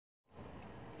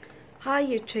Hi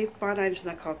YouTube, my name's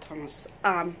Nicole Thomas.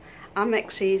 I'm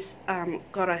actually I'm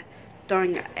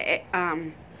doing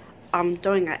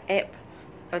an app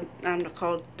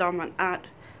called Diamond Art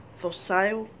for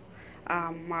sale.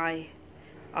 I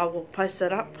will post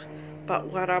it up. But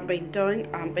what I've been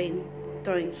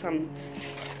doing some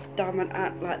diamond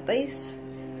art like these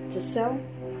to sell.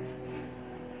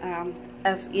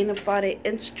 If anybody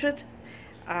interested,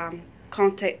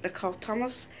 contact Nicole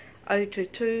Thomas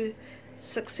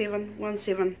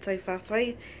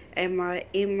 022-6717353, and my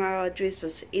email address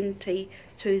is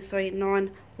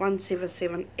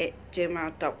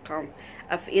nt239177@gmail.com.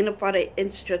 If anybody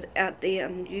interested out there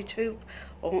on YouTube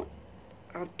or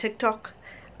on TikTok,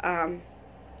 come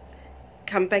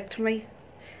back to me,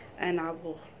 and I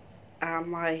will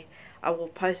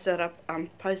post it up.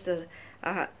 Posted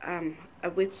a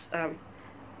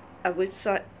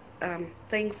website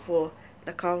thing for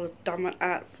Nicole Diamond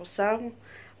Art for sale.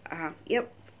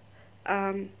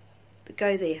 Go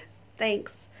there.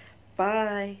 Thanks.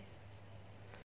 Bye.